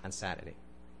 and Saturday.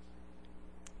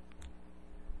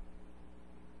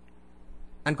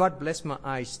 And God blessed my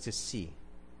eyes to see.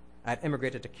 I had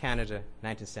immigrated to Canada in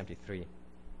 1973.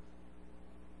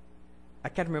 I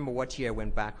can't remember what year I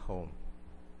went back home.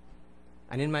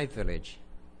 And in my village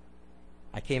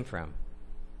I came from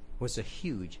was a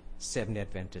huge Seventh-day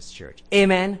Adventist church.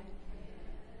 Amen?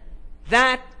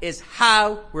 That is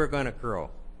how we're going to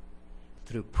grow.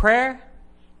 Through prayer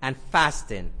and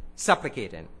fasting,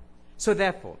 supplicating. So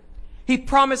therefore, he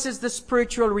promises the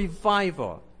spiritual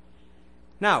revival.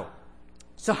 Now,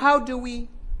 so how do we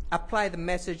apply the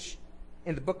message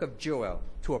in the book of Joel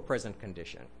to our present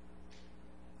condition?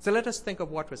 So let us think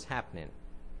of what was happening.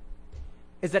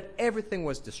 Is that everything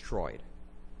was destroyed.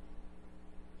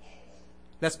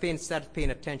 Let's start paying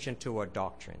attention to our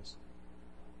doctrines.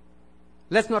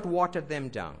 Let's not water them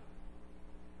down.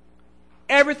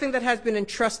 Everything that has been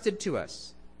entrusted to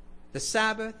us, the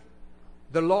Sabbath,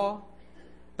 the law,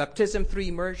 baptism through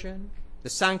immersion, the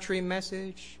sanctuary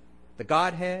message, the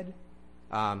Godhead,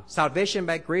 salvation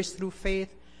by grace through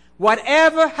faith,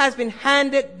 whatever has been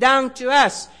handed down to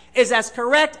us is as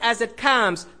correct as it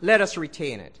comes. Let us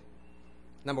retain it.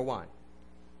 Number 1.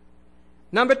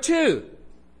 Number 2,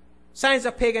 signs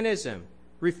of paganism,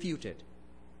 refuted.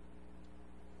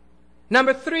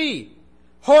 Number 3,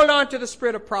 hold on to the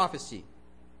spirit of prophecy.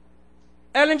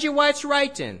 Ellen G. White's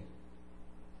writing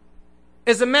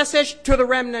is a message to the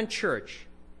remnant church.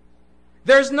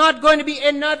 There's not going to be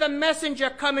another messenger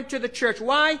coming to the church.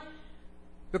 Why?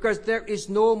 Because there is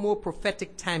no more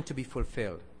prophetic time to be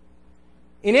fulfilled.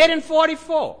 In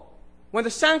 1844, when the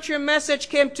sanctuary message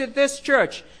came to this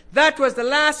church, that was the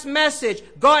last message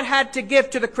God had to give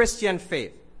to the Christian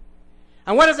faith.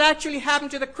 And what has actually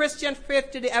happened to the Christian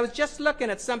faith today? I was just looking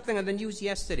at something on the news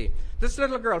yesterday. This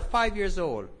little girl, 5 years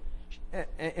old,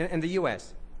 in the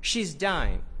U.S., she's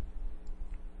dying.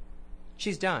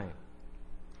 She's dying.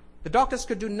 The doctors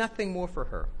could do nothing more for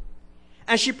her.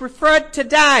 And she preferred to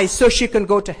die so she can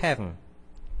go to heaven.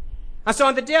 And so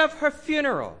on the day of her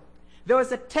funeral, there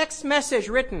was a text message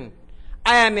written,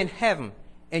 I am in heaven,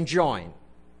 enjoying.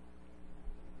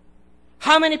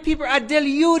 How many people are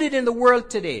deluded in the world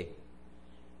today?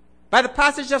 By the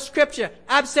passage of Scripture,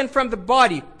 absent from the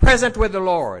body, present with the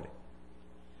Lord.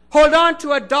 Hold on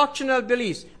to our doctrinal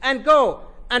beliefs and go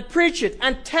and preach it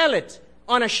and tell it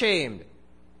unashamed.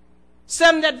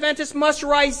 Seventh Adventists must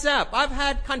rise up. I've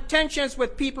had contentions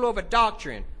with people over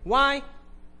doctrine. Why?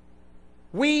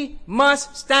 We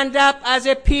must stand up as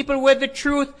a people with the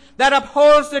truth that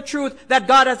upholds the truth that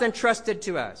God has entrusted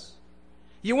to us.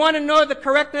 You want to know the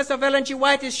correctness of Ellen G.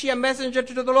 White? Is she a messenger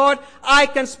to the Lord? I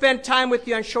can spend time with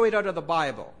you and show it out of the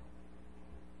Bible.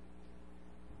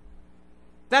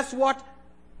 That's what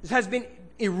has been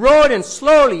eroding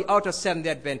slowly out of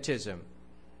Seventh-day Adventism.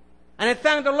 And I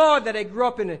thank the Lord that I grew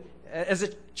up as a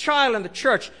child in the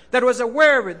church that was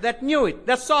aware of it, that knew it,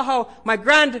 that saw how my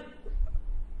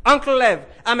uncle lived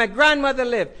and my grandmother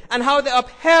lived and how they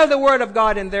upheld the Word of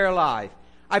God in their life.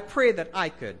 I pray that I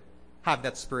could have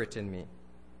that spirit in me.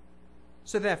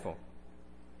 So therefore,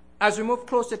 as we move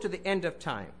closer to the end of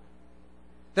time.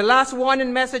 The last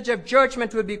warning message of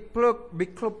judgment will be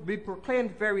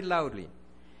proclaimed very loudly.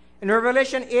 In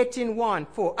Revelation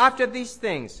 18:1-4, after these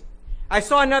things, I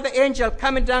saw another angel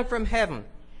coming down from heaven,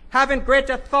 having great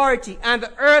authority, and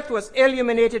the earth was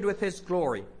illuminated with his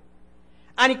glory.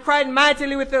 And he cried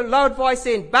mightily with a loud voice,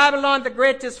 saying, Babylon the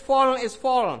great is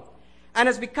fallen, and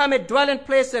has become a dwelling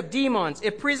place of demons,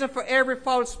 a prison for every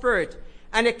foul spirit,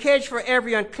 and a cage for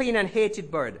every unclean and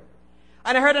hated bird.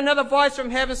 And I heard another voice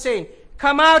from heaven saying,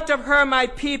 Come out of her, my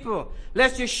people,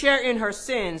 lest you share in her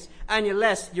sins, and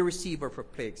lest you receive her for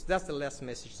plagues. That's the last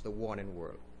message to the warning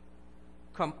world.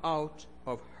 Come out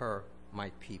of her,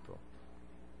 my people.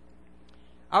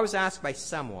 I was asked by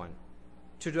someone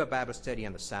to do a Bible study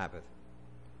on the Sabbath.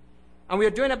 And we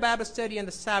were doing a Bible study on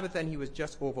the Sabbath, and he was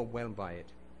just overwhelmed by it.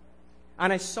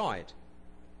 And I saw it.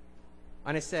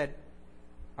 And I said,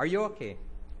 Are you okay?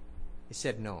 He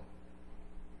said, No.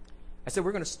 I said,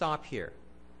 We're going to stop here.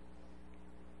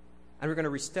 And we're going to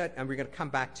restart, and we're going to come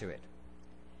back to it.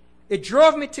 It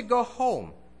drove me to go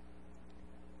home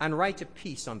and write a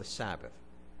piece on the Sabbath.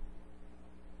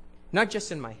 Not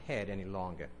just in my head any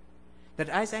longer. That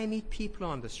as I meet people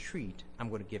on the street, I'm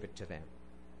going to give it to them.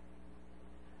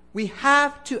 We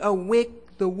have to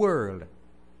awake the world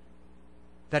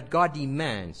that God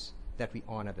demands that we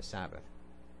honor the Sabbath.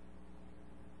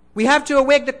 We have to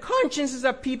awake the consciences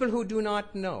of people who do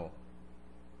not know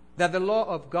that the law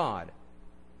of God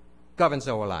governs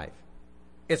our life.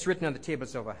 It's written on the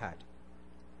tables of our heart.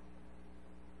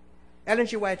 Ellen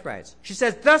G. White writes, she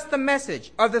says, Thus the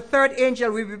message of the third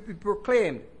angel will be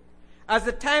proclaimed as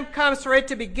the time comes for it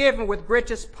to be given with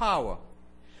greatest power.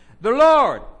 The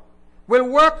Lord will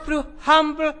work through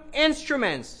humble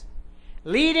instruments,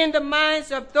 leading the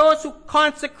minds of those who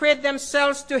consecrate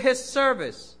themselves to his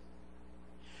service.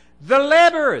 The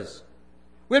laborers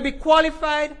will be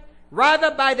qualified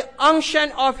rather by the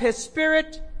unction of his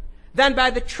Spirit than by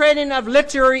the training of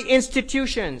literary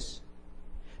institutions.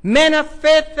 Men of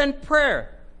faith and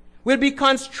prayer will be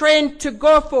constrained to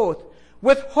go forth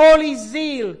with holy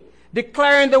zeal,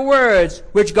 declaring the words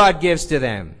which God gives to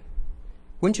them.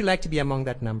 Wouldn't you like to be among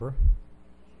that number?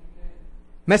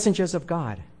 Messengers of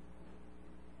God.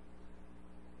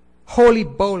 Holy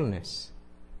boldness.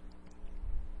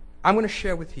 I'm going to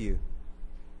share with you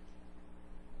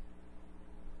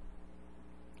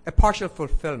a partial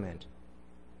fulfillment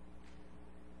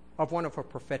of one of her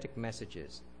prophetic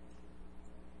messages.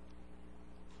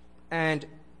 And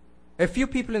a few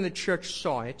people in the church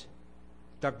saw it,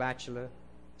 Doug Batchelor,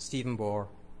 Stephen Bohr,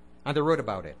 and they wrote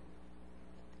about it.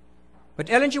 But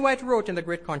Ellen G. White wrote in The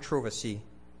Great Controversy,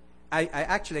 I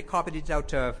actually copied it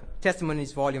out of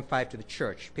Testimonies, Volume 5 to the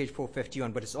Church, page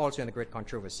 451, but it's also in The Great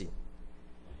Controversy.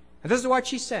 And this is what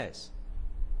she says.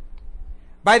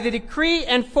 By the decree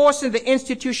enforcing the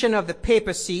institution of the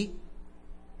papacy,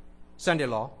 Sunday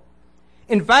law,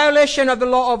 in violation of the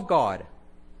law of God,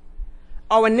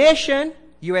 our nation,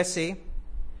 USA,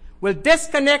 will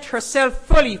disconnect herself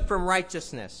fully from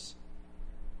righteousness.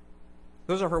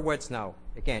 Those are her words now.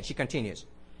 Again, she continues.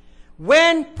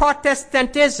 When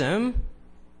Protestantism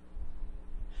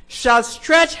shall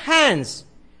stretch hands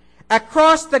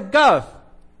across the gulf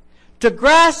to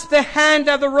grasp the hand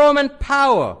of the Roman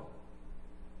power.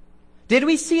 Did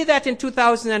we see that in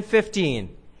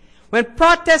 2015? When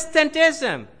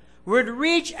Protestantism would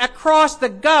reach across the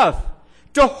gulf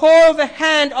to hold the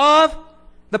hand of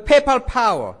the papal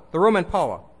power, the Roman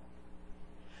power.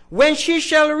 When she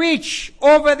shall reach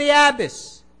over the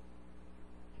abyss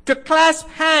to clasp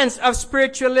hands of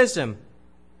spiritualism.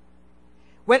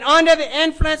 When under the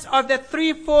influence of the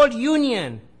threefold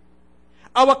union,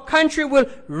 our country will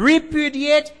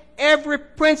repudiate every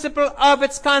principle of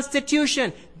its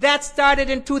constitution. That started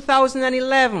in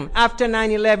 2011 after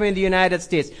 9/11 in the United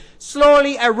States.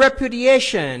 Slowly a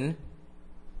repudiation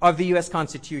of the U.S.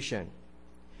 Constitution.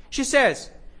 She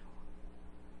says,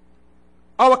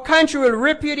 our country will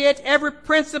repudiate every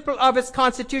principle of its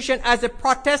constitution as a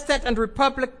Protestant and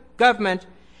Republican government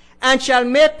and shall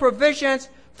make provisions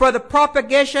for the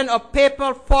propagation of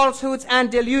papal falsehoods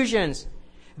and delusions.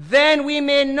 Then we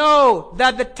may know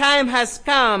that the time has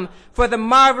come for the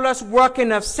marvelous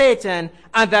working of Satan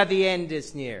and that the end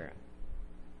is near.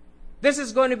 This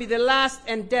is going to be the last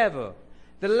endeavor,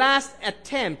 the last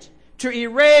attempt to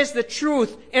erase the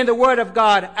truth in the Word of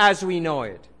God as we know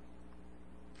it.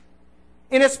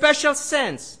 In a special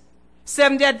sense,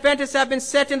 Seventh-day Adventists have been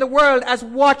set in the world as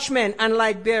watchmen and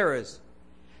light bearers.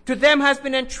 To them has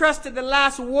been entrusted the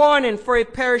last warning for a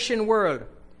perishing world.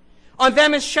 On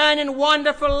them is shining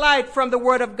wonderful light from the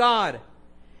Word of God.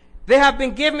 They have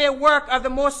been given a work of the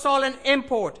most solemn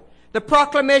import the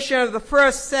proclamation of the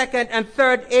first, second, and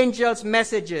third angels'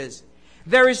 messages.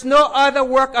 There is no other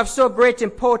work of so great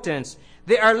importance.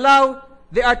 They are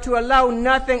to allow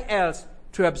nothing else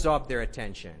to absorb their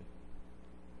attention.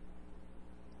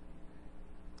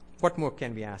 What more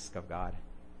can we ask of God?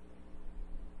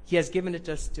 He has given it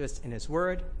to us in His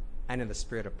Word and in the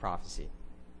spirit of prophecy.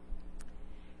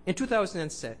 In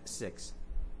 2006,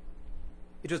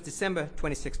 it was December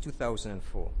 26,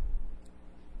 2004,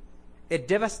 a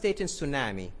devastating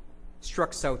tsunami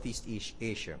struck Southeast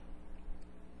Asia.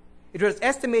 It was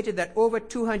estimated that over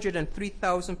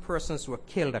 203,000 persons were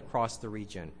killed across the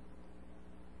region.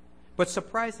 But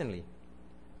surprisingly,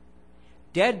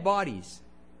 dead bodies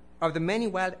of the many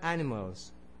wild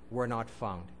animals were not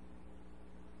found.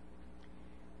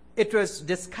 It was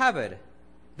discovered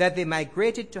that they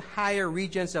migrated to higher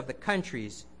regions of the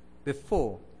countries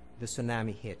before the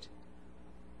tsunami hit.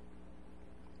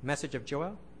 Message of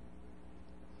Joel.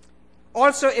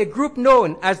 Also, a group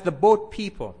known as the boat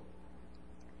people.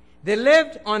 They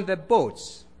lived on the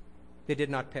boats. They did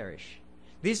not perish.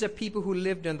 These are people who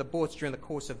lived on the boats during the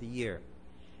course of the year.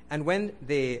 And when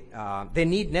they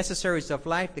need necessaries of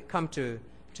life, they come to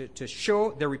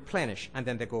shore, they replenish, and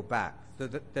then they go back. So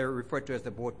they're referred to as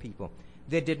the boat people.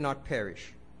 They did not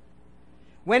perish.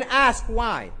 When asked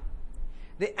why,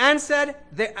 they answered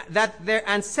that their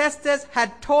ancestors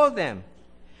had told them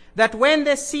that when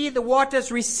they see the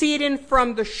waters receding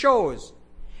from the shores,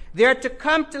 they are to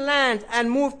come to land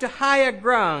and move to higher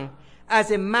ground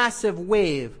as a massive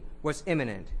wave was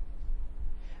imminent.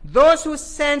 Those who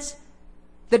sensed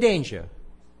the danger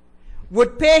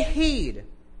would pay heed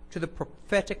to the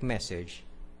prophetic message,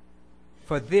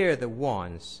 for they're the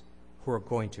ones who are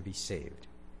going to be saved.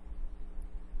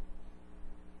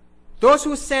 Those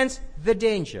who sense the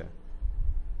danger,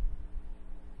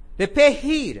 they pay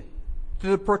heed to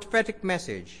the prophetic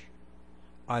message,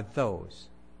 are those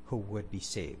who would be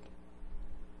saved.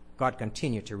 God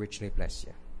continue to richly bless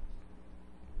you.